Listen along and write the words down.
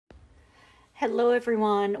Hello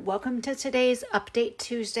everyone, welcome to today's Update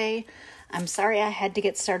Tuesday. I'm sorry I had to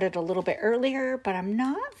get started a little bit earlier, but I'm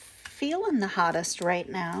not feeling the hottest right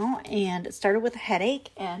now, and it started with a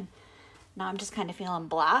headache, and now I'm just kind of feeling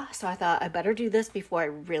blah, so I thought I better do this before I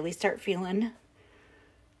really start feeling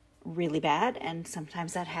really bad, and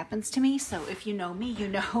sometimes that happens to me. So if you know me, you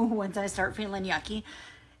know once I start feeling yucky,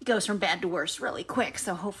 it goes from bad to worse really quick.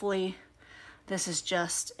 So hopefully this is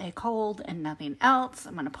just a cold and nothing else.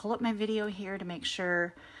 I'm going to pull up my video here to make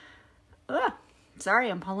sure. Sorry,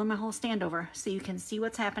 I'm pulling my whole stand over so you can see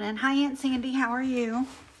what's happening. Hi, Aunt Sandy. How are you?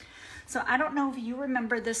 So I don't know if you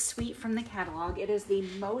remember this suite from the catalog. It is the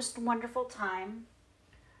Most Wonderful Time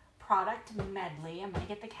product medley. I'm going to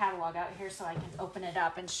get the catalog out here so I can open it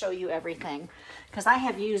up and show you everything, because I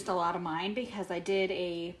have used a lot of mine because I did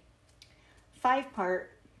a 5-part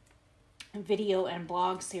video and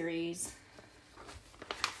blog series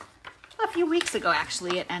a few weeks ago.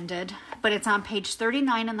 Actually, it ended, but it's on page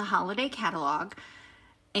 39 in the holiday catalog,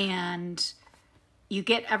 and you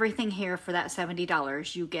get everything here for that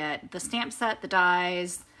 $70. You get the stamp set, the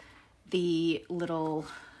dies, the little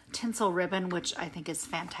tinsel ribbon, which I think is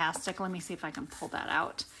fantastic. Let me see if I can pull that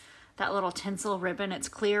out. That little tinsel ribbon, it's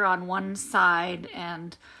clear on one side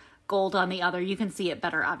and gold on the other. You can see it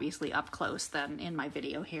better obviously up close than in my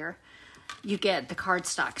video here. You get the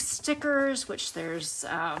cardstock stickers, which there's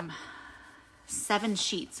 7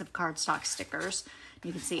 sheets of cardstock stickers.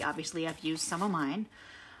 You can see obviously I've used some of mine.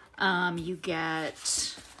 You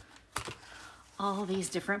get all these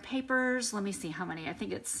different papers. Let me see how many. I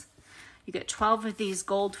think it's, you get 12 of these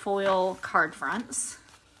gold foil card fronts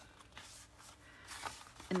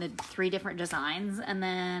in the 3 different designs, and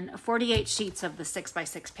then 48 sheets of the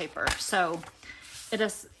 6x6 paper. So it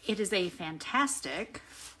is a fantastic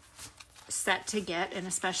set to get, and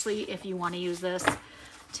especially if you want to use this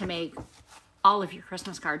to make all of your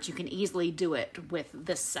Christmas cards, you can easily do it with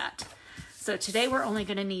this set. So today we're only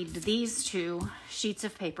going to need these 2 sheets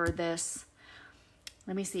of paper. This,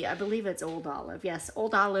 let me see, I believe it's Old Olive. Yes,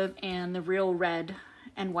 Old Olive and the real red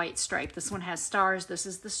and white stripe. This one has stars. This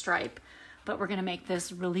is the stripe. But we're going to make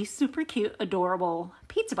this really super cute, adorable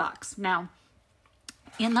pizza box. Now,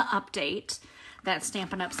 in the update that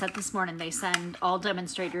Stampin' Up! Said this morning, they send all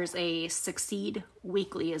demonstrators a Succeed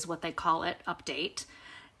Weekly, is what they call it, update.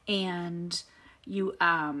 And you,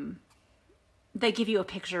 they give you a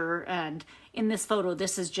picture, and in this photo,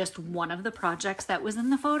 this is just one of the projects that was in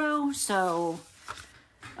the photo. So,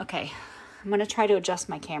 okay, I'm going to try to adjust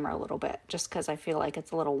my camera a little bit just because I feel like it's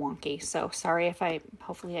a little wonky. So sorry if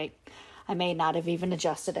hopefully I may not have even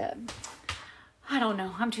adjusted it. I don't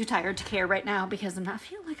know. I'm too tired to care right now because I'm not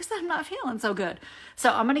feeling so good.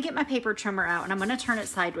 So I'm going to get my paper trimmer out, and I'm going to turn it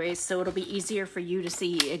sideways so it'll be easier for you to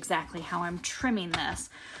see exactly how I'm trimming this.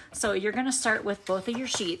 So you're going to start with both of your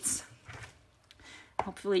sheets.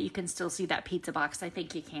 Hopefully you can still see that pizza box. I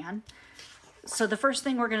think you can. So the first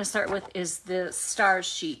thing we're going to start with is the stars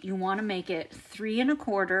sheet. You want to make it 3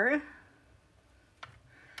 1/4.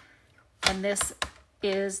 And this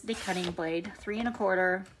is the cutting blade, 3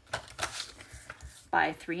 1/4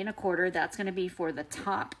 by 3 1/4. That's going to be for the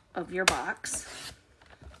top of your box.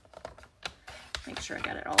 Make sure I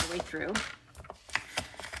got it all the way through.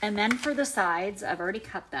 And then for the sides, I've already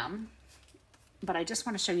cut them, but I just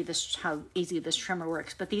want to show you this, how easy this trimmer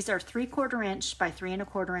works. But these are 3/4 inch by 3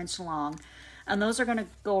 1/4 inch long, and those are going to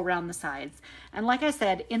go around the sides. And like I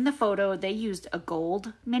said, in the photo, they used a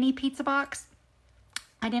gold mini pizza box.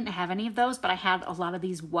 I didn't have any of those, but I had a lot of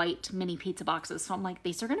these white mini pizza boxes. So I'm like,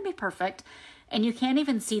 these are going to be perfect. And you can't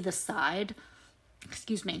even see the side,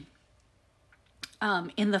 excuse me,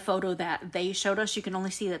 in the photo that they showed us. You can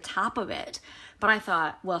only see the top of it. But I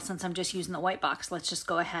thought, well, since I'm just using the white box, let's just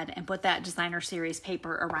go ahead and put that designer series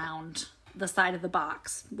paper around the side of the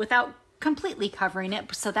box without completely covering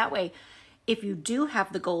it. So that way, if you do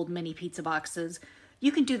have the gold mini pizza boxes,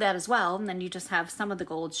 you can do that as well. And then you just have some of the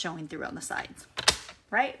gold showing through on the sides.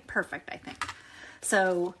 Right? Perfect, I think.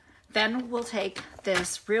 So then we'll take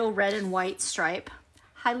this real red and white stripe,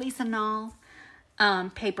 highly Sanal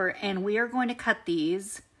paper, and we are going to cut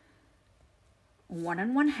these 1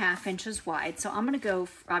 1/2 inches wide. So I'm going to go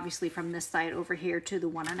obviously from this side over here to the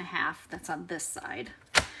 1 1/2 that's on this side.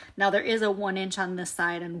 Now there is a 1 inch on this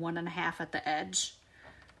side and 1 1/2 at the edge,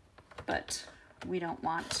 but we don't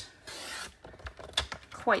want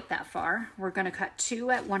quite that far. We're going to cut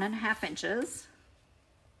 2 at 1 1/2 inches.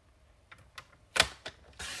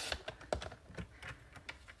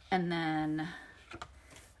 And then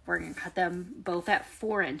we're going to cut them both at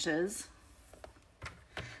 4 inches.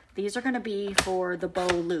 These are going to be for the bow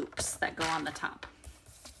loops that go on the top.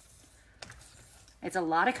 It's a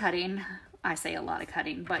lot of cutting. I say a lot of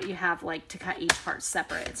cutting, but you have like to cut each part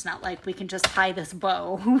separate. It's not like we can just tie this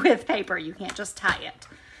bow with paper. You can't just tie it.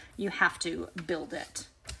 You have to build it.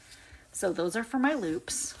 So those are for my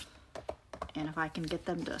loops. And if I can get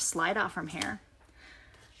them to slide off from here.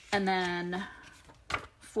 And then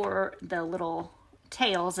for the little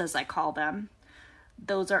tails, as I call them,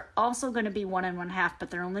 those are also going to be 1 1/2, but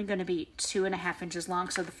they're only going to be 2 1/2 inches long.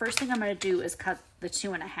 So the first thing I'm going to do is cut the 2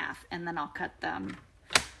 1/2, and then I'll cut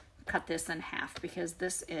this in half, because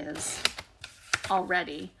this is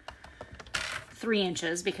already 3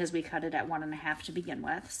 inches because we cut it at 1 1/2 to begin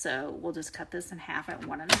with. So we'll just cut this in half at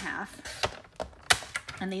 1 1/2.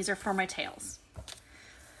 And these are for my tails.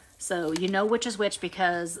 So you know which is which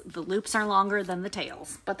because the loops are longer than the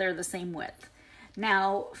tails, but they're the same width.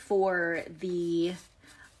 Now for the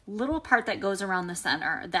little part that goes around the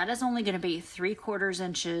center, that is only going to be 3/4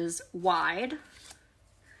 inches wide.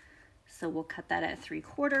 So we'll cut that at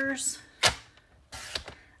 3/4.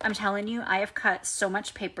 I'm telling you, I have cut so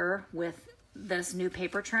much paper with this new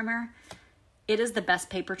paper trimmer. It is the best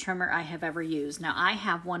paper trimmer I have ever used. Now I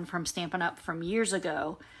have one from Stampin' Up! From years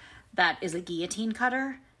ago that is a guillotine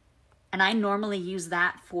cutter, and I normally use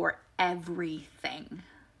that for everything.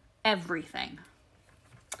 Everything.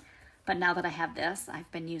 But now that I have this,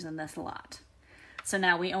 I've been using this a lot. So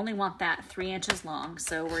now we only want that 3 inches long.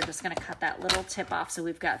 So we're just going to cut that little tip off. So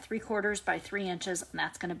we've got 3/4 by 3 inches, and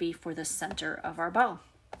that's going to be for the center of our bow.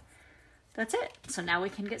 That's it. So now we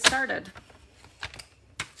can get started.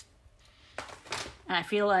 And I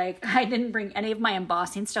feel like I didn't bring any of my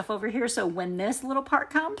embossing stuff over here. So when this little part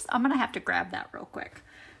comes, I'm going to have to grab that real quick.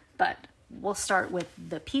 But we'll start with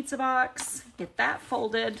the pizza box, get that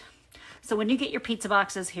folded. So when you get your pizza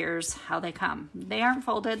boxes, here's how they come. They aren't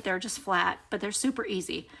folded, they're just flat, but they're super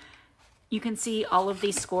easy. You can see all of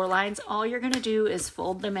these score lines. All you're gonna do is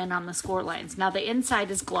fold them in on the score lines. Now the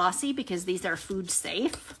inside is glossy because these are food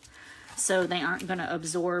safe, so they aren't gonna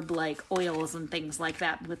absorb like oils and things like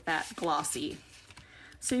that with that glossy.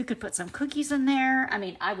 So you could put some cookies in there. I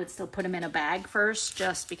mean, I would still put them in a bag first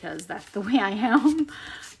just because that's the way I am.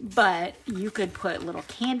 But you could put little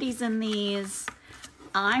candies in these.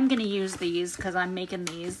 I'm going to use these because I'm making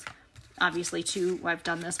these. Obviously, two. I've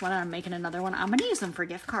done this one and I'm making another one. I'm going to use them for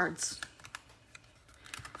gift cards.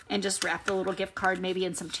 And just wrap the little gift card maybe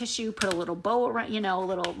in some tissue. Put a little bow around, you know, a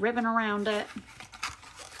little ribbon around it.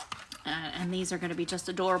 And these are going to be just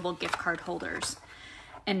adorable gift card holders.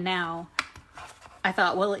 And now I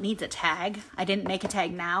thought, well, it needs a tag. I didn't make a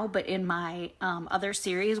tag now, but in my other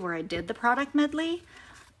series where I did the product medley,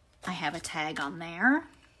 I have a tag on there.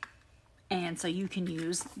 And so you can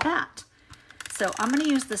use that. So I'm going to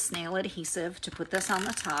use the snail adhesive to put this on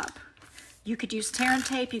the top. You could use tear and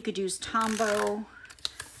tape, you could use Tombow,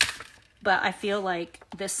 but I feel like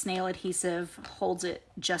this snail adhesive holds it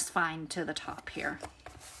just fine to the top here.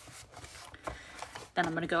 Then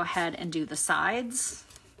I'm going to go ahead and do the sides.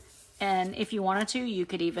 And if you wanted to, you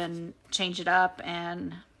could even change it up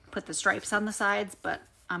and put the stripes on the sides, but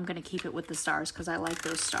I'm going to keep it with the stars because I like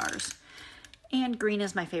those stars. And green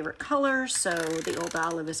is my favorite color, so the old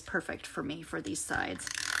olive is perfect for me for these sides.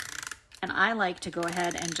 And I like to go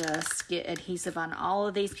ahead and just get adhesive on all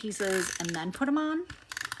of these pieces and then put them on.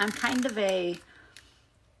 I'm kind of a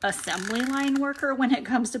assembly line worker when it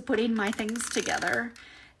comes to putting my things together.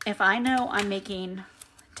 If I know I'm making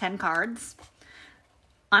 10 cards,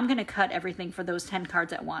 I'm going to cut everything for those 10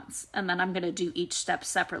 cards at once. And then I'm going to do each step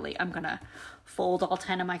separately. I'm going to fold all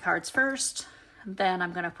 10 of my cards first. Then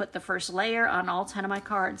I'm going to put the first layer on all 10 of my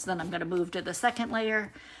cards. Then I'm going to move to the second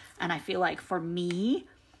layer. And I feel like for me,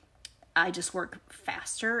 I just work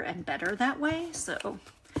faster and better that way. So,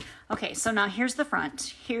 okay, so now here's the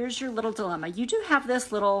front. Here's your little dilemma. You do have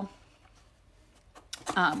this little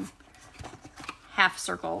half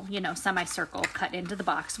circle, you know, semicircle cut into the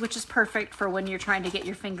box, which is perfect for when you're trying to get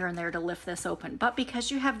your finger in there to lift this open. But because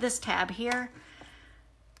you have this tab here,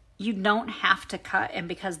 you don't have to cut, and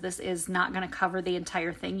because this is not going to cover the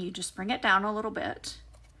entire thing, you just bring it down a little bit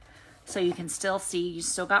so you can still see you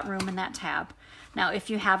still got room in that tab. Now, if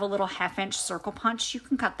you have a little 1/2-inch circle punch, you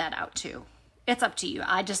can cut that out too. It's up to you.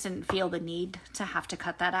 I just didn't feel the need to have to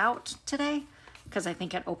cut that out today because I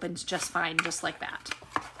think it opens just fine just like that.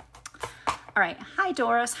 All right, hi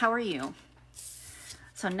Doris, how are you?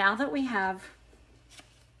 So now that we have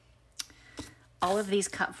all of these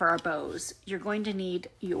cut for our bows, you're going to need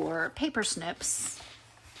your paper snips,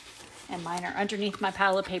 and mine are underneath my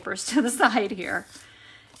pile of papers to the side here.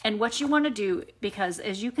 And what you want to do, because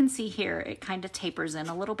as you can see here, it kind of tapers in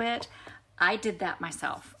a little bit. I did that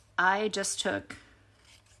myself. I just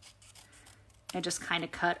kind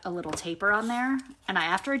of cut a little taper on there, and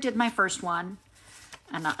after I did my first one,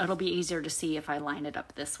 And it'll be easier to see if I line it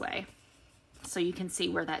up this way. So you can see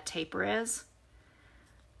where that taper is.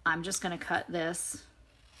 I'm just gonna cut this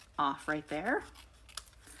off right there.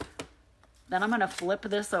 Then I'm gonna flip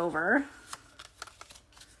this over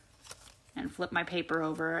and flip my paper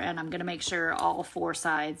over, and I'm gonna make sure all 4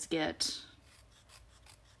 sides get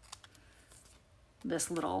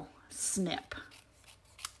this little snip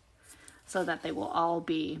so that they will all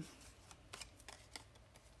be,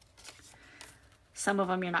 some of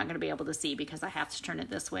them you're not gonna be able to see because I have to turn it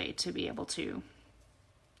this way to be able to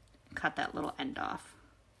cut that little end off.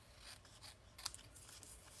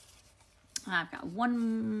 I've got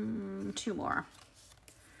 2 more.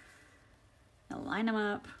 I'll line them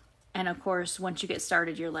up. And of course, once you get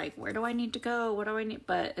started, you're like, where do I need to go? What do I need?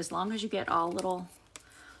 But as long as you get all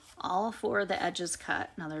 4 of the edges cut.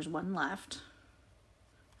 Now there's 1 left.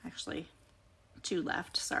 Actually, 2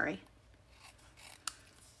 left, sorry.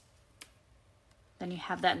 Then you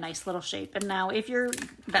have that nice little shape. And now if you're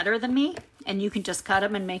better than me and you can just cut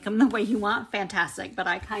them and make them the way you want, fantastic. But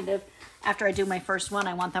I kind of, after I do my first one,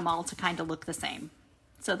 I want them all to kind of look the same.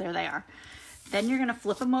 So there they are. Then you're gonna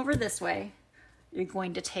flip them over this way. You're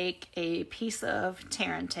going to take a piece of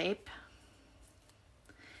tear and tape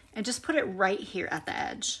and just put it right here at the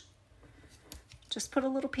edge. Just put a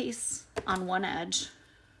little piece on one edge.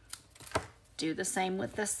 Do the same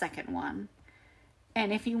with the second one.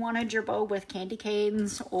 And if you wanted your bow with candy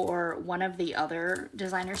canes or one of the other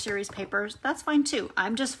designer series papers, that's fine too.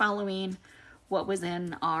 I'm just following what was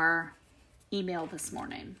in our email this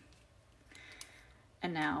morning.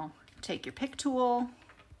 And now take your pick tool,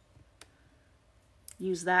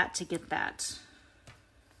 use that to get that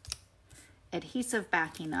adhesive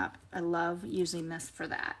backing up. I love using this for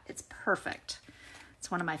that. It's perfect. It's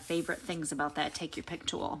one of my favorite things about that take your pick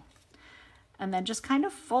tool. And then just kind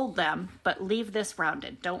of fold them, but leave this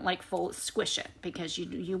rounded. Don't like squish it because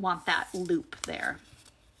you want that loop there.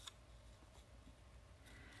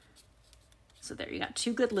 So there, you got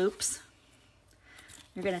 2 good loops.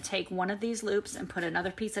 You're gonna take one of these loops and put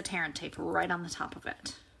another piece of tear and tape right on the top of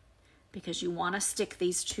it because you wanna stick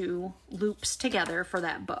these 2 loops together for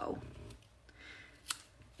that bow.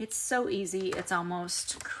 It's so easy, it's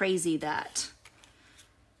almost crazy that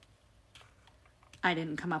I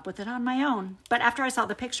didn't come up with it on my own. But after I saw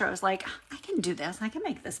the picture, I was like, I can do this. I can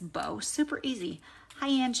make this bow super easy. Hi,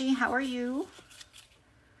 Angie, how are you?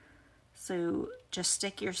 So just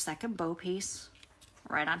stick your second bow piece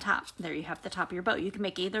right on top. There you have the top of your bow. You can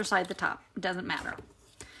make either side the top. It doesn't matter.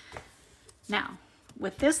 Now,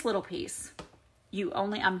 with this little piece,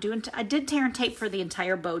 I did tear and tape for the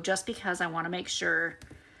entire bow just because I want to make sure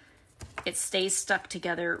it stays stuck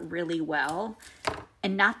together really well.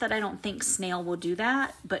 And not that I don't think snail will do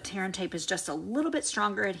that, but tear and tape is just a little bit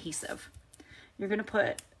stronger adhesive. You're gonna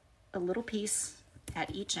put a little piece at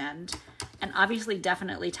each end, and obviously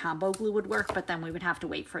definitely Tombow glue would work, but then we would have to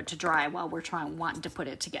wait for it to dry while we're wanting to put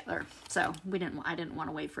it together. So I didn't want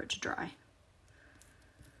to wait for it to dry.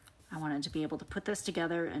 I wanted to be able to put this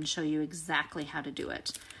together and show you exactly how to do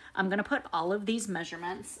it. I'm gonna put all of these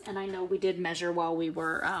measurements, and I know we did measure while we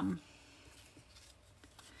were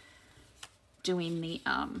doing the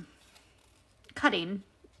cutting.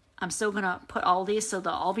 I'm still gonna put all these so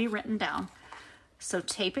they'll all be written down. So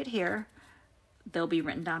tape it here. They'll be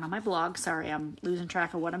written down on my blog. Sorry, I'm losing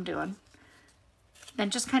track of what I'm doing.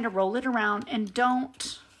 Then just kind of roll it around and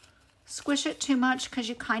don't squish it too much because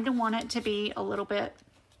you kind of want it to be a little bit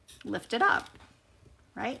lifted up,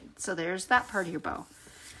 right? So there's that part of your bow.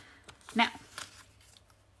 Now,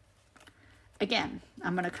 again,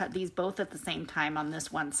 I'm gonna cut these both at the same time on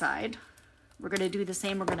this one side. We're gonna do the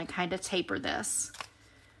same. We're gonna kind of taper this.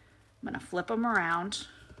 I'm gonna flip them around,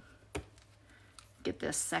 get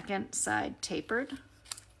this second side tapered,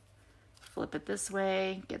 flip it this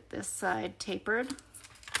way, get this side tapered,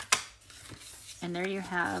 and there you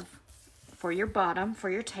have for your bottom,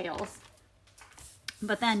 for your tails.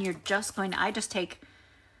 But then you're just going to, I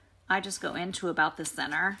just go into about the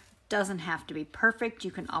center. Doesn't have to be perfect.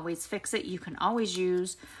 You can always fix it. You can always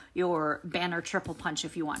use your banner triple punch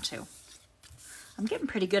if you want to. I'm getting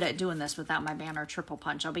pretty good at doing this without my banner triple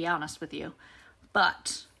punch, I'll be honest with you.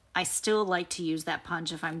 But I still like to use that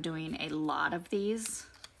punch if I'm doing a lot of these.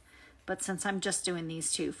 But since I'm just doing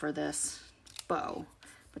these 2 for this bow,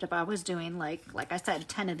 but if I was doing like I said,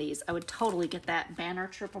 10 of these, I would totally get that banner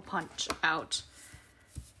triple punch out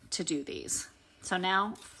to do these. So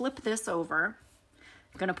now flip this over.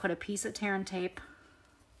 I'm gonna put a piece of tear and tape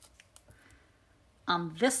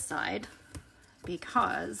on this side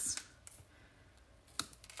because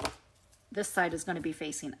this side is going to be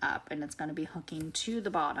facing up and it's going to be hooking to the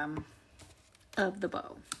bottom of the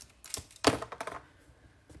bow.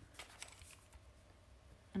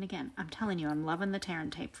 And again, I'm telling you, I'm loving the tear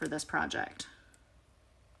and tape for this project.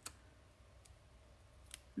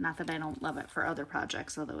 Not that I don't love it for other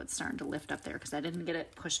projects, although it's starting to lift up there because I didn't get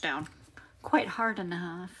it pushed down quite hard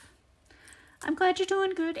enough. I'm glad you're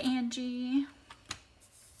doing good, Angie.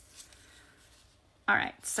 All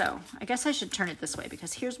right, so I guess I should turn it this way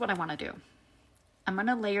because here's what I want to do. I'm going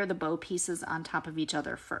to layer the bow pieces on top of each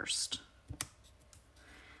other first.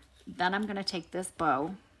 Then I'm going to take this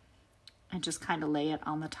bow and just kind of lay it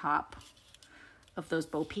on the top of those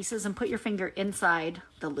bow pieces and put your finger inside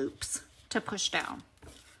the loops to push down.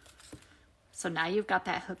 So now you've got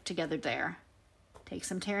that hooked together there. Take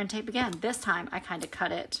some tear and tape again. This time I kind of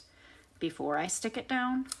cut it before I stick it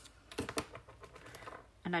down.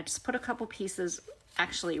 And I just put a couple pieces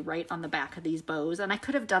actually right on the back of these bows. And I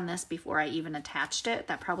could have done this before I even attached it.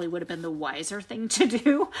 That probably would have been the wiser thing to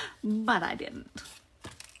do, but I didn't.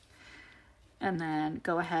 And then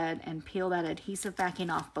go ahead and peel that adhesive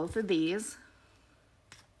backing off both of these.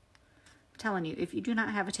 I'm telling you, if you do not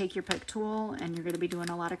have a take your pick tool and you're going to be doing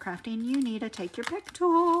a lot of crafting, you need a take your pick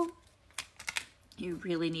tool. You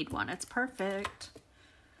really need one. It's perfect.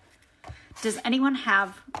 Does anyone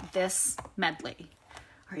have this medley?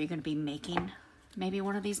 Are you going to be making maybe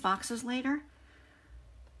one of these boxes later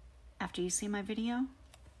after you see my video?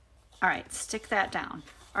 All right, stick that down.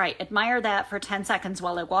 All right, admire that for 10 seconds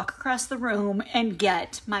while I walk across the room and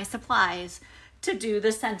get my supplies to do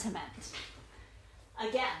the sentiment.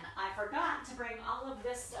 Again, I forgot to bring all of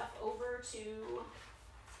this stuff over to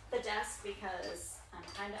the desk because I'm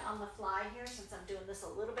kind of on the fly here since I'm doing this a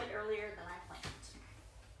little bit earlier than I planned.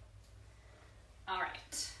 All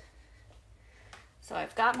right. So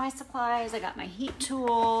I've got my supplies, I got my heat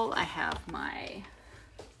tool, I have my,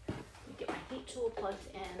 get my heat tool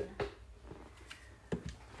plugged in.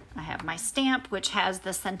 I have my stamp, which has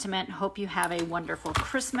the sentiment, hope you have a wonderful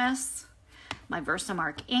Christmas. My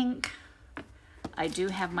Versamark ink. I do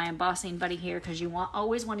have my embossing buddy here because you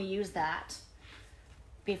always want to use that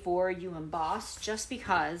before you emboss, just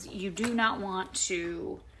because you do not want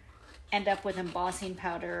to end up with embossing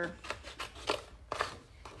powder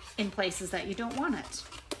in places that you don't want it.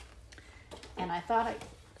 And I thought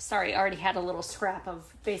sorry, I already had a little scrap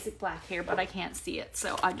of basic black here, but I can't see it,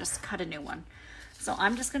 so I just cut a new one. So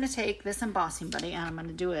I'm just going to take this embossing buddy and I'm going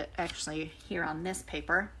to do it actually here on this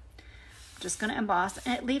paper. Just going to emboss,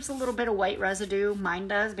 and it leaves a little bit of white residue. Mine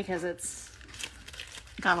does because it's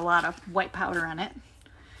got a lot of white powder on it.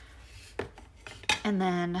 And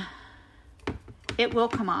then it will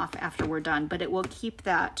come off after we're done, but it will keep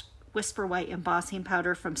that Whisper White embossing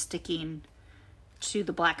powder from sticking to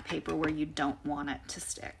the black paper where you don't want it to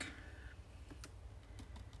stick.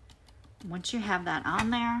 Once you have that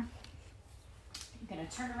on there, you're going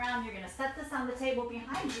to turn around, you're going to set this on the table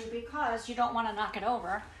behind you because you don't want to knock it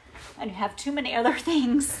over and you have too many other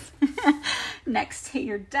things next to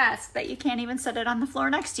your desk that you can't even set it on the floor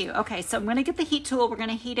next to you. Okay, so I'm going to get the heat tool, we're going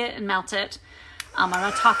to heat it and melt it. I'm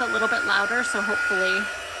going to talk a little bit louder, so hopefully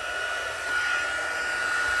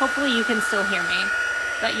you can still hear me.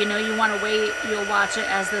 But you know, you want to wait, you'll watch it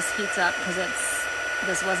as this heats up because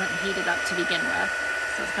this wasn't heated up to begin with.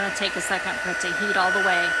 So it's going to take a second for it to heat all the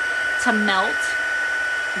way to melt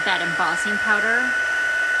that embossing powder.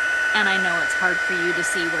 And I know it's hard for you to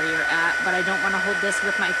see where you're at, but I don't want to hold this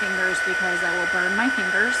with my fingers because I will burn my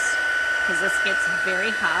fingers because this gets very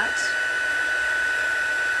hot.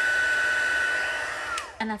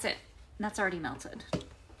 And that's it. That's already melted.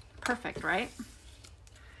 Perfect, right?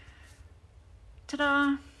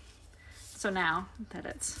 Ta-da! So now that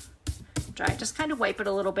it's dry, just kind of wipe it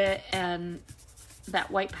a little bit and that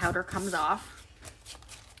white powder comes off.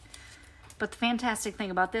 But the fantastic thing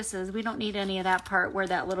about this is we don't need any of that part where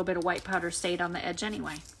that little bit of white powder stayed on the edge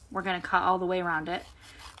anyway. We're going to cut all the way around it.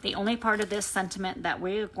 The only part of this sentiment that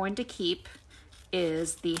we're going to keep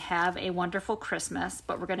is the have a wonderful Christmas,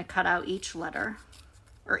 but we're going to cut out each letter,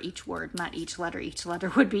 or each word, not each letter. Each letter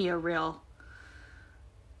would be a real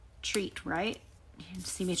treat, right? You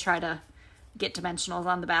see me try to get dimensionals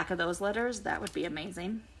on the back of those letters. That would be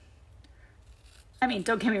amazing. I mean,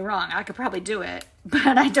 don't get me wrong, I could probably do it,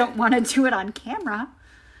 but I don't want to do it on camera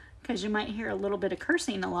because you might hear a little bit of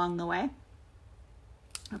cursing along the way.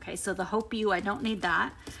 Okay, so the hope you, I don't need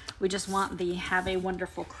that. We just want the have a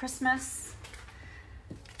wonderful Christmas.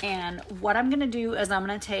 And what I'm going to do is I'm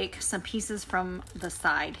going to take some pieces from the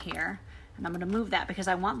side here, and I'm going to move that because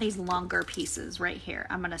I want these longer pieces right here.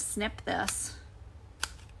 I'm going to snip this.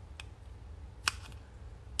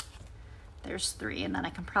 There's 3, and then I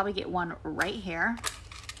can probably get one right here.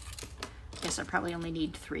 I guess I probably only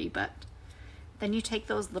need 3, but then you take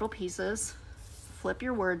those little pieces, flip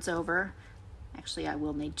your words over. Actually, I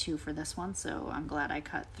will need 2 for this one, so I'm glad I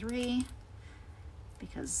cut 3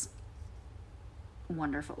 because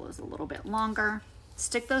Wonderful is a little bit longer.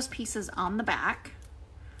 Stick those pieces on the back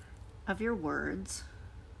of your words.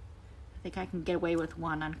 I think I can get away with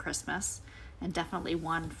 1 on Christmas, and definitely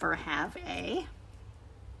 1 for have a.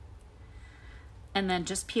 And then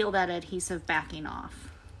just peel that adhesive backing off.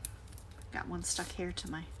 Got 1 stuck here to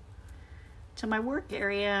my work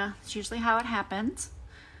area. It's usually how it happens.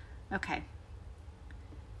 Okay.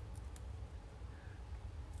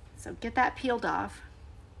 So get that peeled off.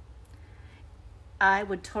 I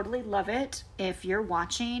would totally love it if you're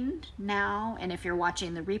watching now, and if you're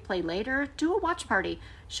watching the replay later, do a watch party.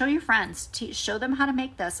 Show your friends, show them how to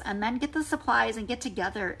make this, and then get the supplies and get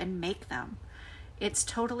together and make them. It's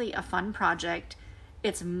totally a fun project.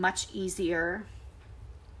 It's much easier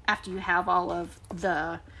after you have all of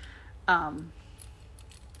the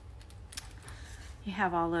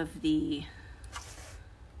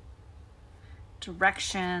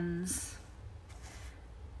directions.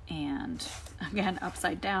 And again,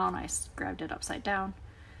 upside down, I grabbed it upside down.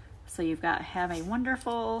 So you've got have a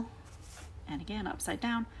wonderful, and again, upside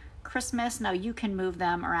down, Christmas. Now you can move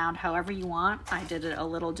them around however you want. I did it a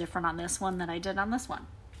little different on this one than I did on this one.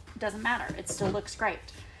 It doesn't matter, it still looks great.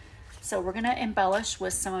 So we're gonna embellish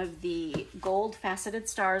with some of the gold faceted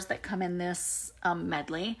stars that come in this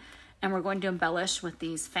medley. And we're going to embellish with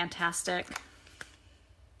these fantastic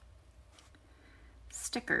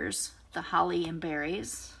stickers, the holly and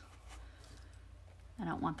berries. I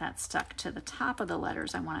don't want that stuck to the top of the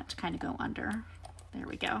letters. I want it to kind of go under. There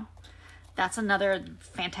we go. That's another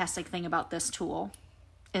fantastic thing about this tool,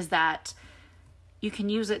 is that you can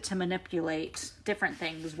use it to manipulate different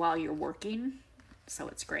things while you're working. So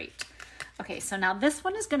it's great. Okay, so now this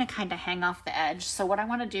one is going to kind of hang off the edge. So what I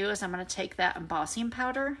want to do is I'm going to take that embossing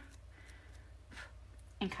powder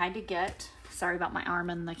and kind of get, sorry about my arm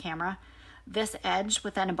in the camera, this edge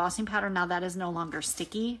with that embossing powder. Now that is no longer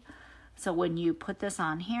sticky. So when you put this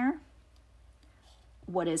on here,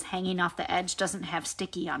 what is hanging off the edge doesn't have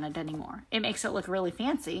sticky on it anymore. It makes it look really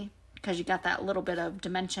fancy because you got that little bit of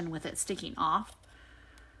dimension with it sticking off,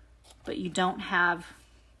 but you don't have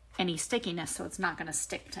any stickiness, so it's not going to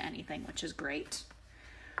stick to anything, which is great.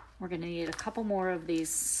 We're going to need a couple more of these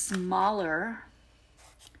smaller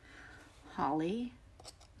holly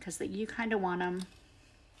because you kind of want them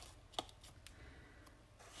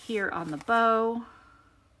here on the bow.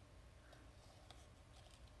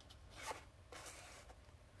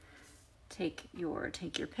 Take your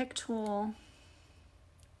pick tool,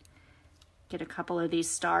 get a couple of these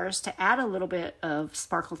stars to add a little bit of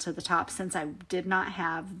sparkle to the top, since I did not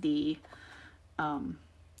have the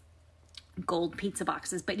gold pizza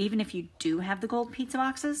boxes. But even if you do have the gold pizza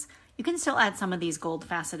boxes, you can still add some of these gold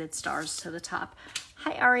faceted stars to the top.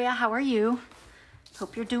 Hi Aria, how are you?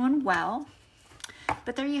 Hope you're doing well.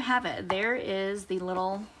 But there you have it. There is the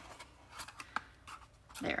little,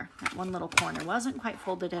 there, that one little corner wasn't quite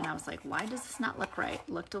folded in. I was like, why does this not look right?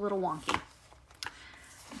 Looked a little wonky.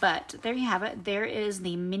 But there you have it. There is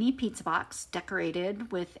the mini pizza box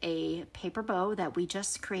decorated with a paper bow that we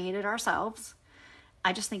just created ourselves.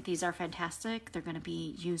 I just think these are fantastic. They're going to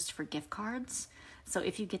be used for gift cards. So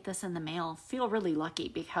if you get this in the mail, feel really lucky,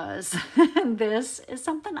 because this is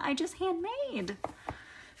something I just handmade.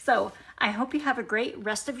 So I hope you have a great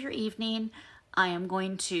rest of your evening. I am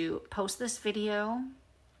going to post this video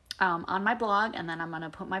on my blog, and then I'm going to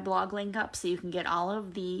put my blog link up so you can get all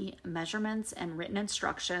of the measurements and written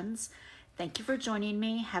instructions. Thank you for joining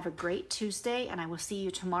me. Have a great Tuesday, and I will see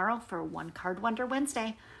you tomorrow for One Card Wonder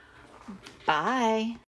Wednesday. Bye.